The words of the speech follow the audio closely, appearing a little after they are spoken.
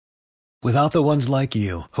Without the ones like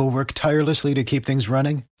you, who work tirelessly to keep things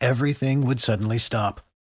running, everything would suddenly stop.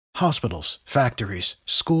 Hospitals, factories,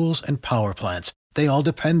 schools, and power plants, they all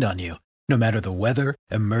depend on you. No matter the weather,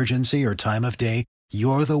 emergency, or time of day,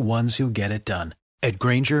 you're the ones who get it done. At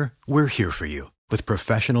Grainger, we're here for you with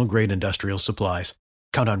professional-grade industrial supplies.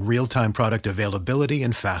 Count on real-time product availability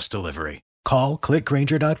and fast delivery. Call, click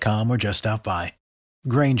Grainger.com, or just stop by.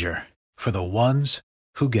 Grainger, for the ones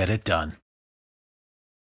who get it done.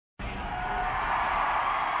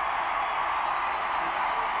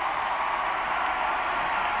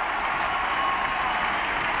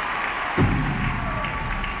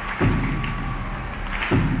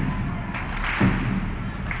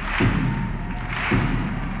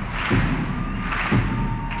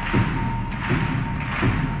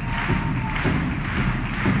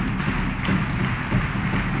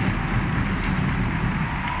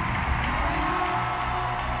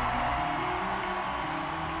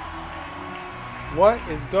 What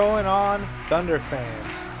is going on, Thunder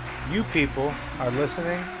fans? You people are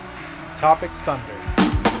listening to Topic Thunder.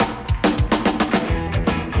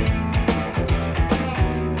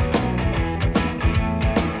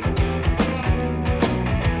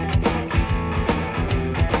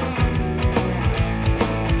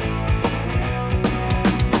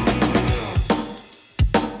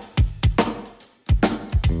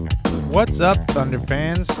 What's up, Thunder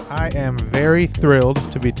fans? I am very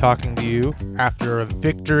thrilled to be talking to you after a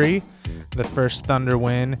victory, the first Thunder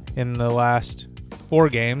win in the last 4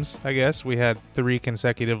 games, I guess. We had 3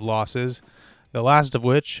 consecutive losses, the last of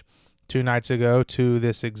which 2 nights ago to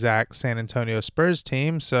this exact San Antonio Spurs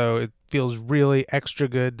team, so it feels really extra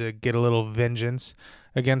good to get a little vengeance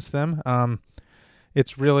against them.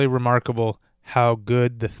 It's really remarkable how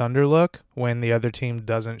good the Thunder look when the other team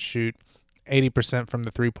doesn't shoot 80% from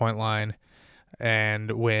the three-point line,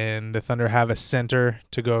 and when the Thunder have a center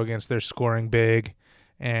to go against their scoring big,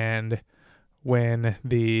 and when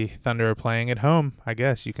the Thunder are playing at home. I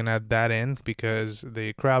guess you can add that in because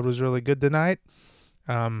the crowd was really good tonight.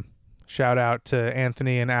 Shout out to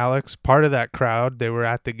Anthony and Alex, part of that crowd. They were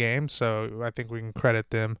at the game, so I think we can credit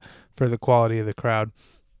them for the quality of the crowd.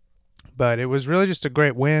 But it was really just a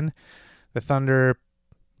great win. The Thunder,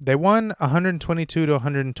 they won 122 to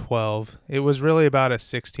 112. It was really about a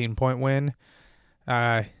 16-point win.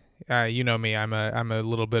 You know me, I'm a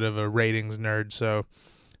little bit of a ratings nerd, so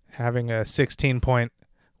having a 16-point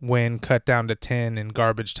win cut down to 10 in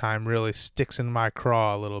garbage time really sticks in my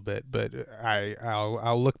craw a little bit. But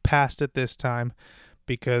I'll look past it this time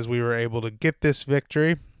because we were able to get this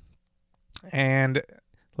victory. And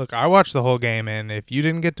look, I watched the whole game, and if you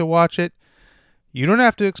didn't get to watch it, you don't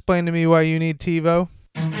have to explain to me why you need TiVo.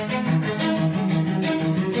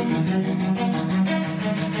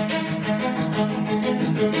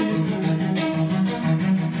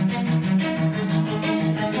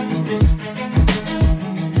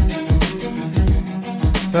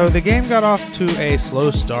 So the game got off to a slow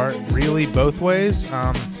start, really both ways.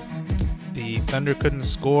 The Thunder couldn't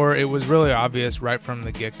score. It was really obvious right from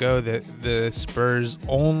the get-go that the Spurs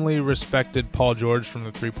only respected Paul George from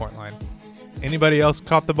the three-point line. Anybody else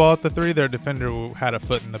caught the ball at the three, their defender had a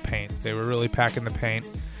foot in the paint. They were really packing the paint,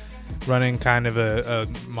 running kind of a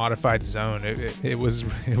modified zone. It was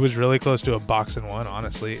really close to a box-and-1,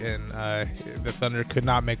 honestly, and the Thunder could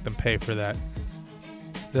not make them pay for that.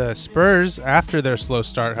 The Spurs, after their slow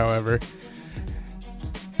start, however,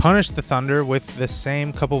 punished the Thunder with the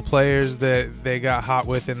same couple players that they got hot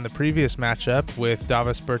with in the previous matchup with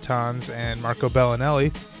Davis Bertans and Marco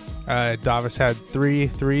Bellinelli. Davis had 3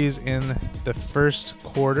 threes in the first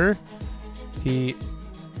quarter. He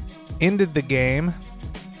ended the game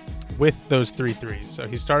with those 3 threes. So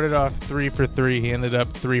he started off 3 for 3. He ended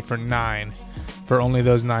up 3 for 9 for only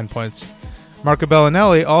those 9 points. Marco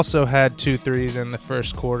Bellinelli also had 2 threes in the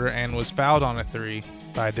first quarter and was fouled on a 3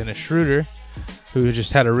 by Dennis Schroeder, who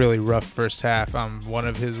just had a really rough first half. One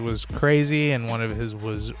of his was crazy and one of his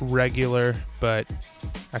was regular, but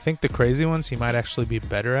I think the crazy ones he might actually be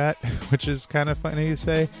better at, which is kind of funny to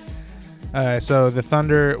say. So the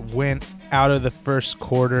Thunder went out of the first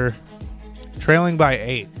quarter trailing by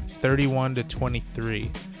 8, 31 to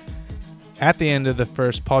 23. At the end of the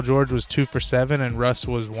first, Paul George was 2 for 7 and Russ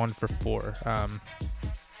was 1 for 4.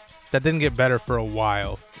 That didn't get better for a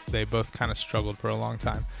while. They both kind of struggled for a long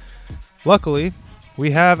time. Luckily, we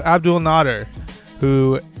have Abdul Nader,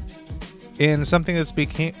 who, in something that's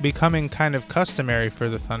becoming kind of customary for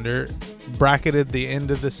the Thunder, bracketed the end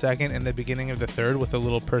of the second and the beginning of the third with a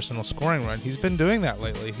little personal scoring run. He's been doing that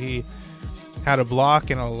lately. He had a block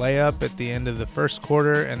and a layup at the end of the first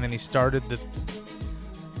quarter, and then he started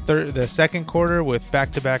the second quarter with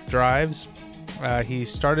back-to-back drives. He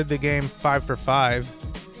started the game 5 for 5.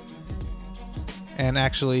 And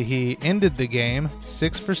actually, he ended the game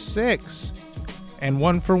 6 for 6. And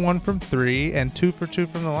 1 for 1 from 3 and 2 for 2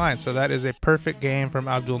 from the line. So that is a perfect game from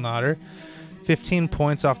Abdul Nader. 15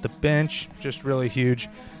 points off the bench, just really huge.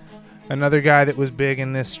 Another guy that was big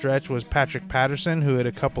in this stretch was Patrick Patterson, who had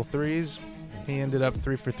a couple threes. He ended up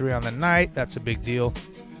 3 for 3 on the night. That's a big deal.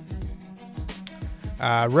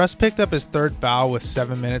 Russ picked up his third foul with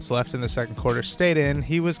 7 minutes left in the second quarter. Stayed in.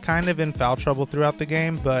 He was kind of in foul trouble throughout the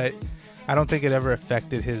game, but I don't think it ever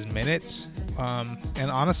affected his minutes.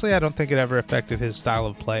 And honestly, I don't think it ever affected his style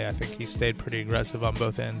of play. I think he stayed pretty aggressive on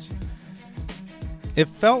both ends. It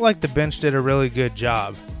felt like the bench did a really good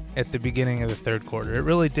job at the beginning of the third quarter. It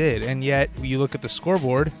really did. And yet, you look at the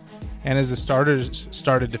scoreboard, and as the starters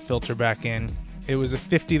started to filter back in, it was a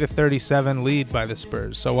 50-37 lead by the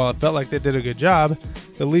Spurs. So while it felt like they did a good job,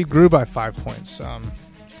 the lead grew by 5 points. I'm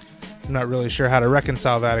not really sure how to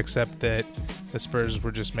reconcile that, except that the Spurs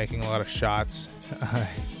were just making a lot of shots.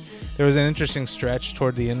 There was an interesting stretch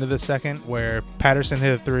toward the end of the second where Patterson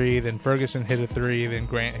hit a 3, then Ferguson hit a 3, then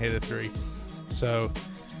Grant hit a 3. So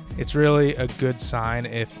it's really a good sign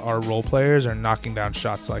if our role players are knocking down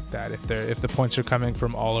shots like that. If the points are coming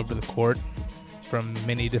from all over the court, from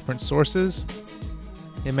many different sources,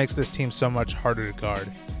 it makes this team so much harder to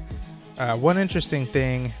guard. One interesting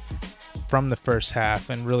thing from the first half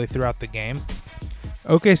and really throughout the game,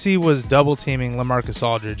 OKC was double teaming LaMarcus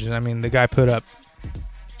Aldridge. And I mean, the guy put up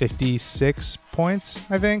 56 points,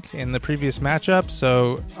 I think, in the previous matchup.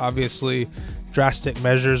 So obviously drastic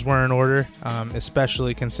measures were in order,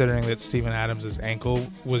 especially considering that Steven Adams' ankle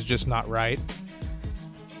was just not right.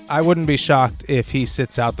 I wouldn't be shocked if he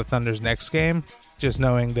sits out the Thunder's next game, just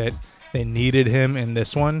knowing that they needed him in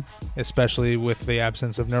this one, especially with the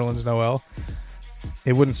absence of Nerlens Noel.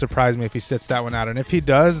 It wouldn't surprise me if he sits that one out. And if he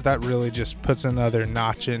does, that really just puts another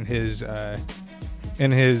notch in his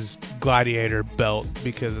gladiator belt,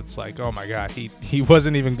 because it's like, oh my God, he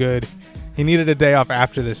wasn't even good. He needed a day off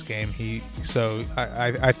after this game. So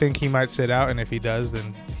I think he might sit out, and if he does,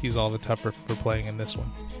 then he's all the tougher for playing in this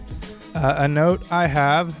one. A note I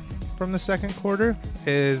have from the second quarter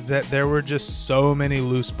is that there were just so many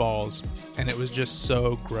loose balls, and it was just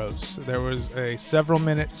so gross. There was a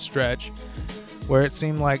several-minute stretch where it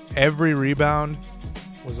seemed like every rebound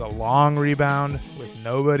was a long rebound with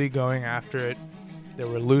nobody going after it. There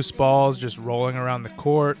were loose balls just rolling around the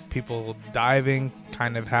court, people diving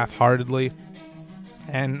kind of half-heartedly.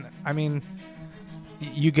 And, I mean,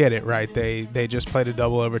 you get it, right? They just played a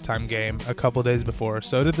double overtime game a couple days before.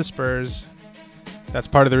 So did the Spurs. That's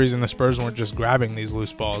part of the reason the Spurs weren't just grabbing these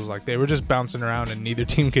loose balls. Like, they were just bouncing around and neither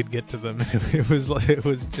team could get to them. It was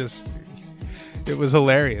hilarious.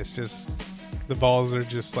 Just the balls are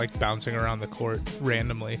just like bouncing around the court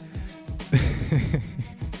randomly.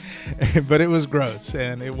 But it was gross,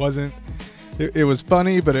 and it was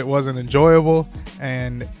funny, but it wasn't enjoyable,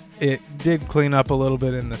 and it did clean up a little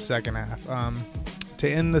bit in the second half. To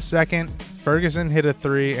end the second, Ferguson hit a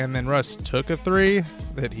 3, and then Russ took a 3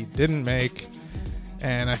 that he didn't make,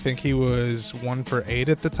 and I think he was 1 for 8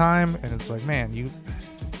 at the time, and it's like, man, you're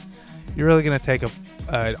really going to take a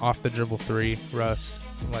off the dribble 3, Russ,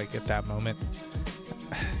 like at that moment.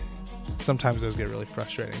 Sometimes those get really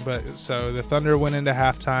frustrating. But so the Thunder went into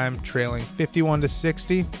halftime trailing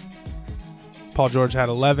 51-60. Paul George had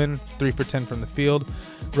 11, 3 for 10 from the field.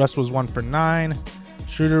 Russ was 1 for 9.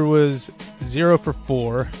 Schroeder was 0 for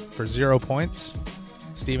 4 for 0 points.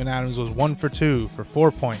 Steven Adams was 1 for 2 for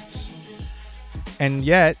 4 points. And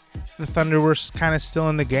yet, the Thunder were kind of still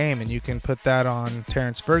in the game, and you can put that on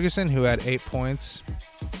Terrence Ferguson, who had 8 points,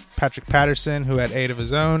 Patrick Patterson, who had 8 of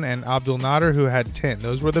his own, and Abdul Nader, who had 10.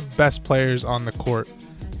 Those were the best players on the court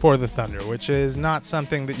for the Thunder, which is not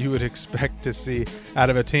something that you would expect to see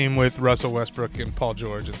out of a team with Russell Westbrook and Paul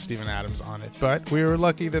George and Steven Adams on it. But we were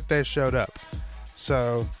lucky that they showed up.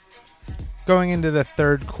 So going into the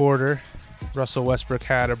third quarter, Russell Westbrook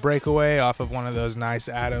had a breakaway off of one of those nice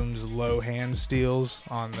Adams low hand steals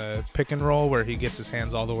on the pick and roll where he gets his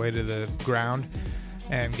hands all the way to the ground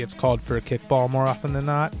and gets called for a kickball more often than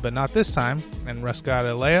not, but not this time. And Russ got a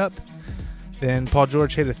layup. Then Paul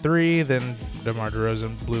George hit a 3. Then DeMar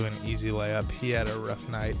DeRozan blew an easy layup. He had a rough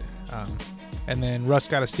night. And then Russ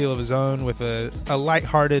got a steal of his own with a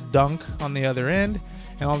lighthearted dunk on the other end.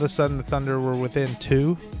 And all of a sudden, the Thunder were within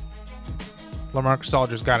 2. LaMarcus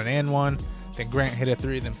Aldridge got an and 1. Then Grant hit a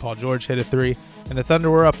 3. Then Paul George hit a 3. And the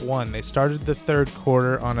Thunder were up 1. They started the third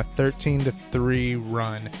quarter on a 13-3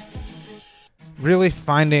 run, really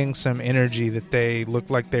finding some energy that they looked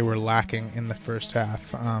like they were lacking in the first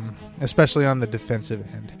half, especially on the defensive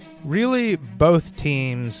end. Really, both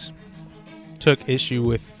teams took issue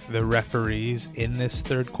with the referees in this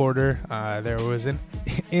third quarter. There was an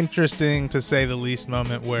interesting, to say the least,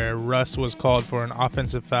 moment where Russ was called for an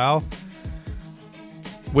offensive foul,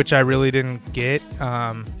 which I really didn't get.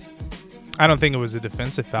 I don't think it was a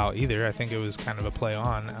defensive foul either. I think it was kind of a play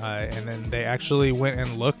on. And then they actually went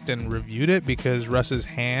and looked and reviewed it because Russ's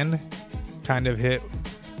hand kind of hit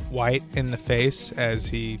White in the face as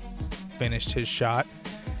he finished his shot.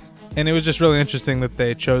 And it was just really interesting that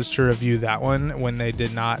they chose to review that one when they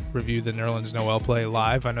did not review the Nerlens Noel play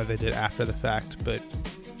live. I know they did after the fact, but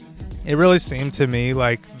it really seemed to me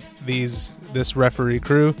like this referee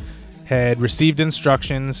crew had received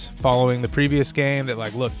instructions following the previous game that,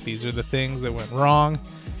 like, look, these are the things that went wrong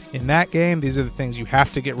in that game. These are the things you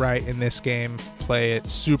have to get right in this game. Play it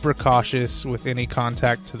super cautious with any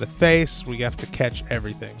contact to the face. We have to catch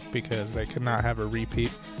everything because they could not have a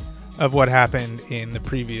repeat of what happened in the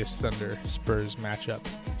previous Thunder Spurs matchup.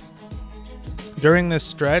 During this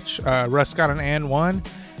stretch, Russ got an and one,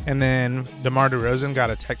 and then DeMar DeRozan got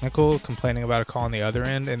a technical, complaining about a call on the other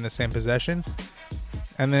end in the same possession.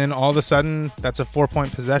 And then all of a sudden, that's a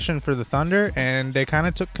 4-point possession for the Thunder, and they kind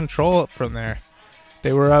of took control from there.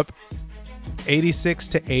 They were up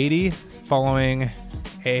 86-80 following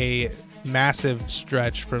a massive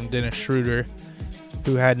stretch from Dennis Schroeder,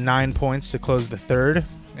 who had 9 points to close the third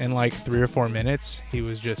in like 3 or 4 minutes. He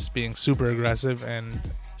was just being super aggressive and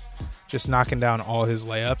just knocking down all his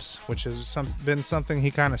layups, which has been something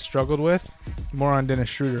he kind of struggled with. More on Dennis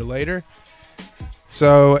Schroeder later.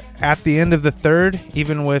 So at the end of the third,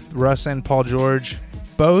 even with Russ and Paul George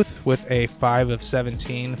both with a 5 of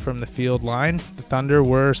 17 from the field line, the Thunder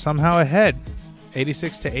were somehow ahead,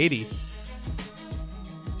 86-80.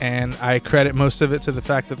 And I credit most of it to the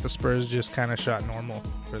fact that the Spurs just kind of shot normal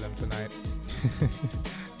for them tonight.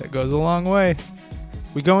 That goes a long way.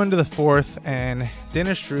 We go into the fourth, and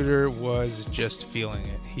Dennis Schroeder was just feeling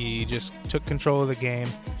it. He just took control of the game.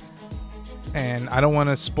 And I don't want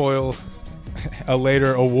to spoil a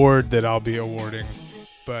later award that I'll be awarding,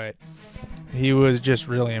 but he was just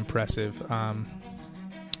really impressive.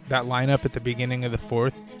 That lineup at the beginning of the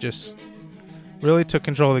fourth just really took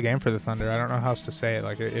control of the game for the Thunder. I don't know how else to say it.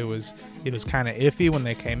 Like it was kind of iffy when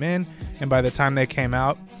they came in, and by the time they came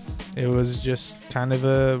out, it was just kind of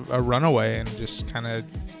a runaway and just kind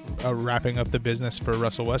of wrapping up the business for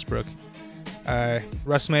Russell Westbrook.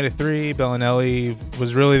 Russ made a 3. Bellinelli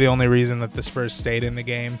was really the only reason that the Spurs stayed in the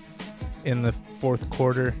game in the fourth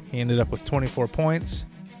quarter. He ended up with 24 points.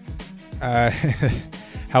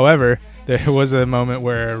 However, there was a moment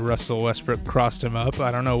where Russell Westbrook crossed him up.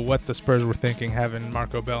 I don't know what the Spurs were thinking having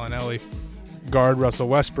Marco Bellinelli guard Russell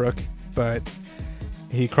Westbrook, but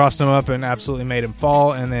he crossed him up and absolutely made him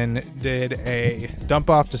fall, and then did a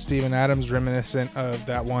dump off to Steven Adams reminiscent of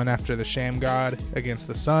that one after the Sham God against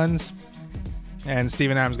the Suns. And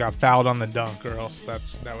Steven Adams got fouled on the dunk, or else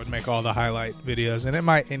that would make all the highlight videos, and it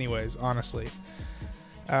might anyways, honestly.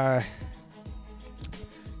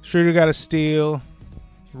 Schroeder got a steal.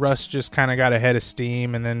 Russ just kind of got ahead of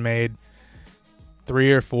steam and then made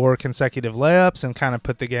 3 or 4 consecutive layups and kind of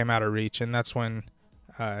put the game out of reach. And that's when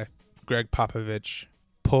Greg Popovich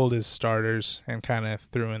pulled his starters and kind of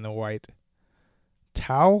threw in the white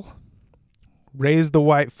towel, raised the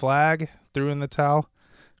white flag, threw in the towel.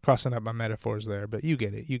 Crossing up my metaphors there, but you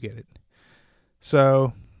get it.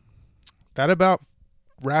 So that about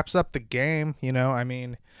wraps up the game. I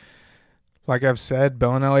mean, like I've said,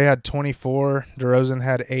 Bellinelli had 24. DeRozan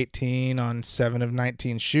had 18 on 7 of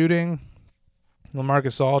 19 shooting.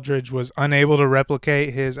 LaMarcus Aldridge was unable to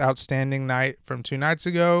replicate his outstanding night from 2 nights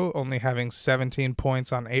ago, only having 17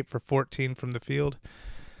 points on 8 for 14 from the field.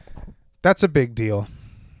 That's a big deal.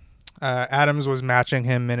 Adams was matching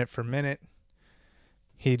him minute for minute.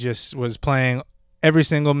 He just was playing every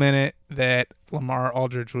single minute that Lamar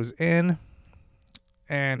Aldridge was in.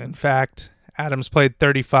 And in fact, Adams played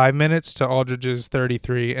 35 minutes to Aldridge's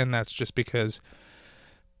 33, and that's just because,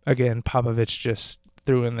 again, Popovich just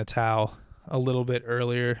threw in the towel a little bit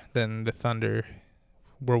earlier than the Thunder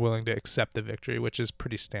were willing to accept the victory, which is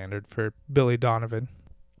pretty standard for Billy Donovan.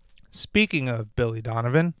 Speaking of Billy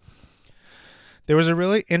Donovan, there was a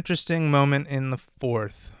really interesting moment in the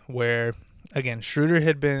fourth where, again, Schroeder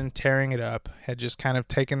had been tearing it up, had just kind of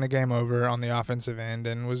taken the game over on the offensive end,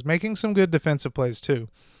 and was making some good defensive plays too.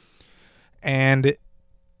 And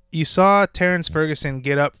you saw Terrence Ferguson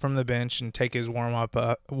get up from the bench and take his warm up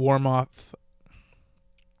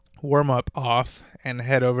off and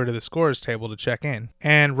head over to the scorer's table to check in.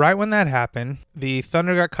 And right when that happened, the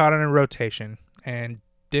Thunder got caught in a rotation, and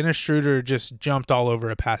Dennis Schroeder just jumped all over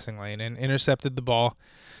a passing lane and intercepted the ball,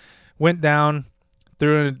 went down,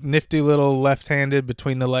 threw a nifty little left-handed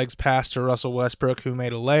between the legs pass to Russell Westbrook, who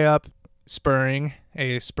made a layup, spurring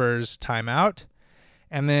a Spurs timeout.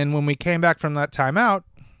 And then when we came back from that timeout,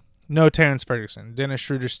 no Terrence Ferguson. Dennis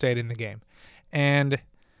Schroeder stayed in the game. And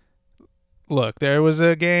look, there was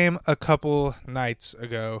a game a couple nights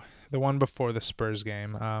ago, the one before the Spurs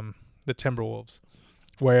game, the Timberwolves,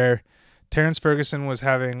 where Terrence Ferguson was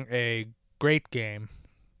having a great game.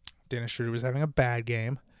 Dennis Schroeder was having a bad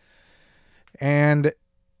game. And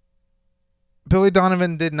Billy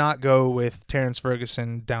Donovan did not go with Terrence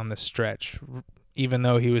Ferguson down the stretch, even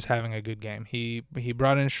though he was having a good game. He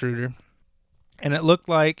brought in Schroeder, and it looked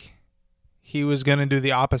like he was going to do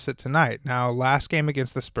the opposite tonight. Now, last game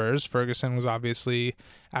against the Spurs, Ferguson was obviously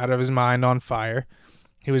out of his mind, on fire.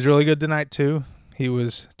 He was really good tonight, too. He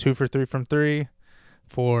was 2 for 3 from 3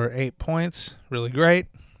 for 8 points. Really great.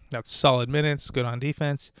 That's solid minutes, good on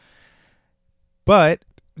defense. But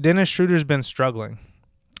Dennis Schroeder's been struggling,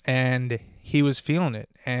 and he was feeling it,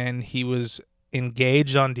 and he was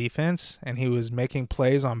engaged on defense, and he was making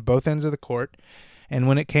plays on both ends of the court. And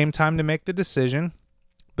when it came time to make the decision,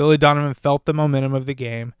 Billy Donovan felt the momentum of the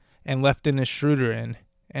game and left Dennis Schroeder in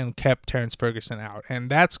and kept Terrence Ferguson out. And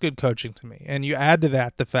that's good coaching to me. And you add to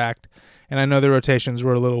that the fact, and I know the rotations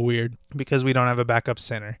were a little weird because we don't have a backup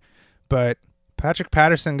center, but Patrick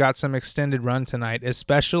Patterson got some extended run tonight,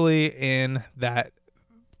 especially in that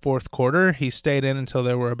fourth quarter. He stayed in until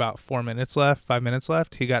there were about 5 minutes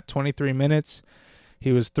left. He got 23 minutes.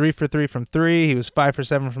 He was 3 for 3 from 3. He was 5 for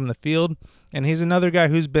 7 from the field. And he's another guy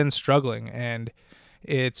who's been struggling. And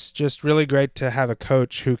it's just really great to have a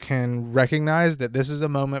coach who can recognize that this is a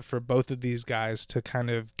moment for both of these guys to kind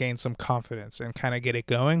of gain some confidence and kind of get it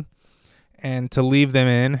going, and to leave them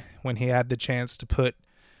in when he had the chance to put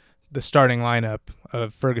the starting lineup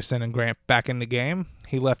of Ferguson and Grant back in the game.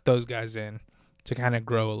 He left those guys in to kind of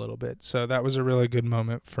grow a little bit. So that was a really good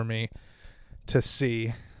moment for me to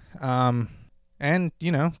see. And,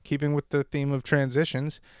 you know, keeping with the theme of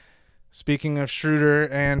transitions, speaking of Schroeder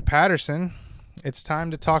and Patterson, it's time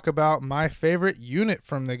to talk about my favorite unit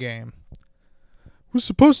from the game. It was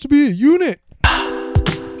supposed to be a unit.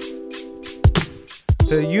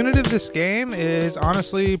 The unit of this game is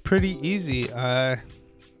honestly pretty easy.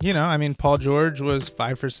 Paul George was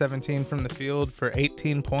 5 for 17 from the field for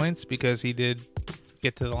 18 points because he did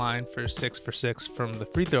get to the line for 6 for 6 from the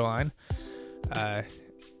free throw line.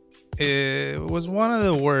 It was one of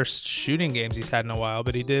the worst shooting games he's had in a while,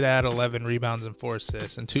 but he did add 11 rebounds and 4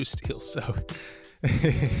 assists and 2 steals. So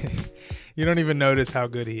you don't even notice how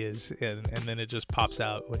good he is, and then it just pops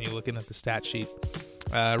out when you're looking at the stat sheet.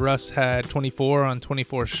 Russ had 24 on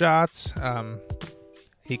 24 shots.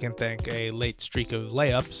 He can thank a late streak of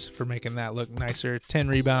layups for making that look nicer. 10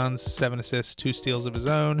 rebounds, 7 assists, 2 steals of his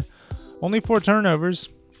own. Only 4 turnovers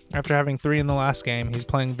after having 3 in the last game. He's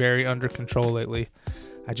playing very under control lately.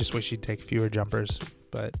 I just wish he'd take fewer jumpers,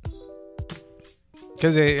 but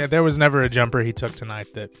because there was never a jumper he took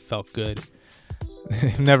tonight that felt good.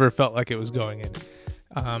 It never felt like it was going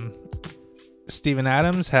in. Steven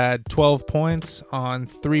Adams had 12 points on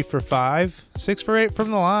 3 for 5, 6 for 8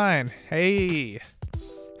 from the line. Hey,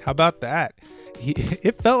 how about that?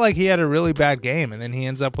 It felt like he had a really bad game, and then he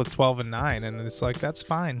ends up with 12 and 9, and it's like, that's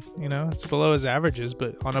fine. You know, it's below his averages,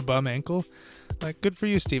 but on a bum ankle, like, good for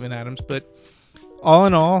you, Steven Adams. But all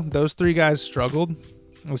in all, those 3 guys struggled,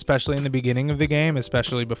 especially in the beginning of the game,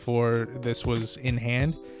 especially before this was in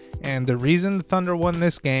hand. And the reason the Thunder won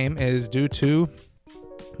this game is due to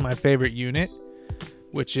my favorite unit,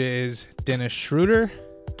 which is Dennis Schroeder,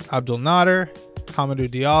 Abdel Nader, Hamidou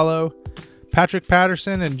Diallo, Patrick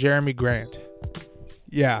Patterson, and Jeremy Grant.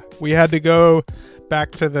 Yeah, we had to go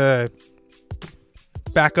back to the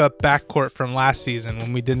backup backcourt from last season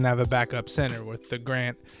when we didn't have a backup center with the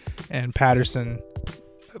Grant and Patterson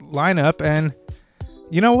lineup. And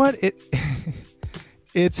you know what?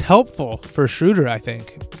 It's helpful for Schroeder, I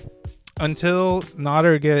think. Until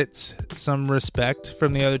Nader gets some respect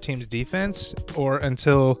from the other team's defense, or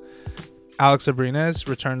until Alex Abrines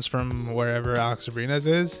returns from wherever Alex Abrines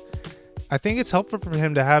is, I think it's helpful for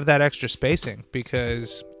him to have that extra spacing,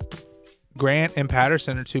 because Grant and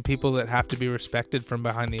Patterson are 2 people that have to be respected from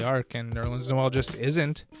behind the arc, and Nerlens Noel just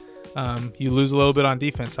isn't. You lose a little bit on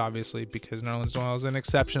defense, obviously, because Nerlens Noel is an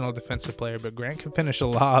exceptional defensive player, but Grant can finish a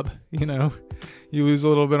lob. You know, you lose a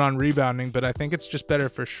little bit on rebounding, but I think it's just better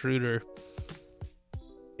for Schroeder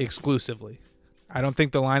exclusively. I don't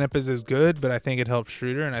think the lineup is as good, but I think it helps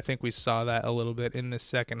Schroeder, and I think we saw that a little bit in the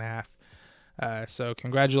second half. So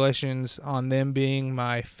congratulations on them being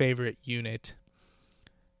my favorite unit.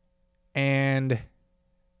 And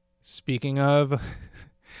speaking of,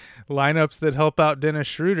 lineups that help out Dennis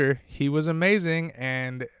Schroeder. He was amazing,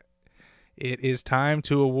 and it is time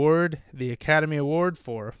to award the Academy Award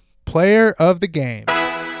for Player of the Game.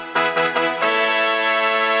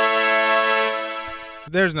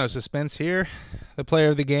 There's no suspense here. The player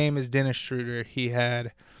of the game is Dennis Schroeder. He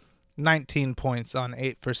had 19 points on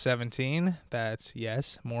 8 for 17. That's,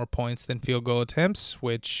 yes, more points than field goal attempts,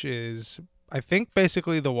 which is, I think,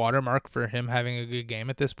 basically the watermark for him having a good game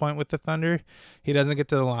at this point with the Thunder. He doesn't get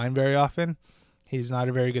to the line very often. He's not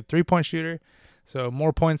a very good three-point shooter. So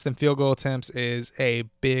more points than field goal attempts is a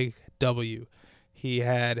big W. He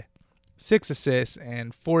had 6 assists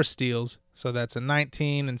and 4 steals, so that's a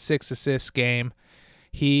 19 and 6 assists game.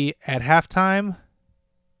 He, at halftime,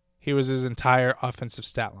 he was his entire offensive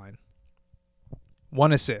stat line.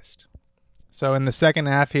 1 assist. So in the second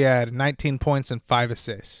half, he had 19 points and 5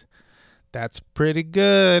 assists. That's pretty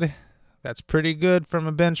good. That's pretty good from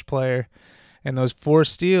a bench player. And those 4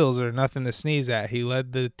 steals are nothing to sneeze at. He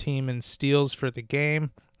led the team in steals for the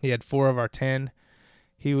game. He had 4 of our 10.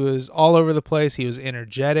 He was all over the place. He was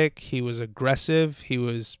energetic. He was aggressive. He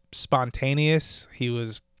was spontaneous. He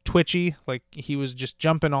was twitchy. Like, he was just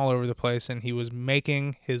jumping all over the place, and he was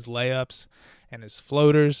making his layups and his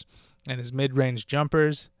floaters and his mid-range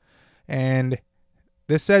jumpers. And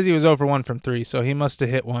this says he was 0 for 1 from 3, so he must have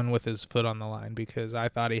hit one with his foot on the line, because I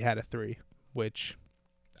thought he had a 3, which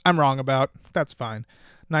I'm wrong about. That's fine.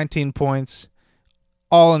 19 points,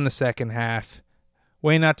 all in the second half.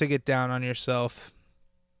 Way not to get down on yourself.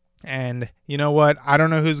 And you know what? I don't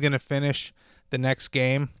know who's going to finish the next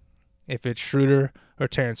game, if it's Schroeder or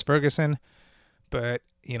Terrence Ferguson. But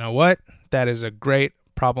you know what? That is a great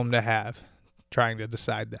problem to have, trying to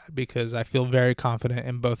decide that, because I feel very confident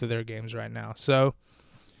in both of their games right now. So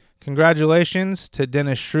congratulations to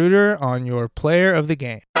Dennis Schroeder on your player of the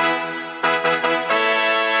game.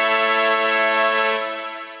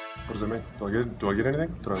 What does that mean? Do I get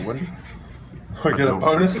anything? Did I win? Do I get a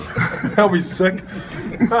bonus? I'll be sick.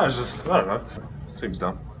 No, it's just, I don't know. Seems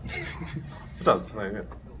dumb. It does. Yeah.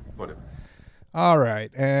 Whatever. All right.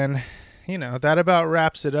 And, that about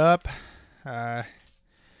wraps it up.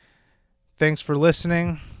 Thanks for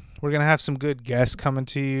listening. We're going to have some good guests coming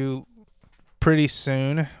to you pretty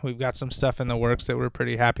soon. We've got some stuff in the works that we're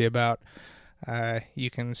pretty happy about. You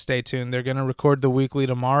can stay tuned. They're going to record the weekly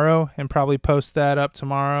tomorrow and probably post that up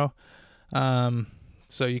tomorrow.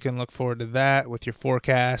 So you can look forward to that with your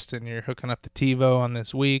forecast, and you're hooking up the TiVo on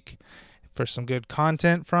this week for some good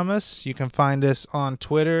content from us. You can find us on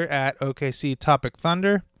Twitter at OKC Topic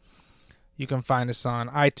Thunder. You can find us on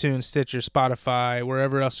iTunes, Stitcher, Spotify,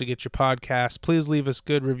 wherever else you get your podcasts. Please leave us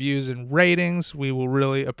good reviews and ratings. We will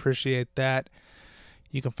really appreciate that.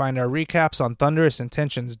 You can find our recaps on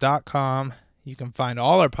thunderousintentions.com. You can find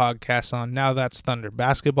all our podcasts on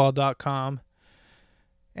nowthat'sthunderbasketball.com.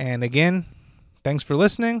 And again, thanks for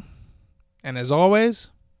listening. And as always,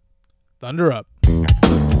 Thunder up.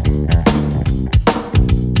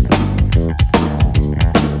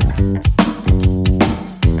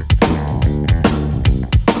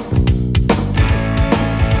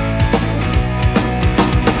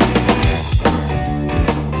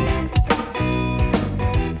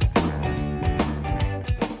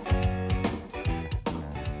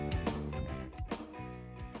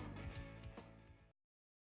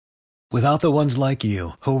 Without the ones like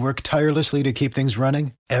you, who work tirelessly to keep things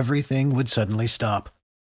running, everything would suddenly stop.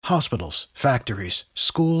 Hospitals, factories,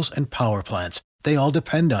 schools, and power plants, they all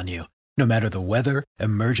depend on you. No matter the weather,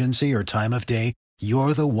 emergency, or time of day,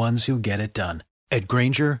 you're the ones who get it done. At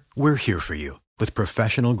Grainger, we're here for you with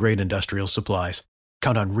professional-grade industrial supplies.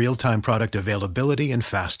 Count on real-time product availability and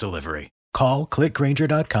fast delivery. Call, click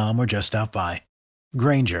Grainger.com, or just stop by.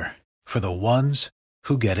 Grainger, for the ones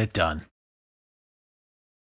who get it done.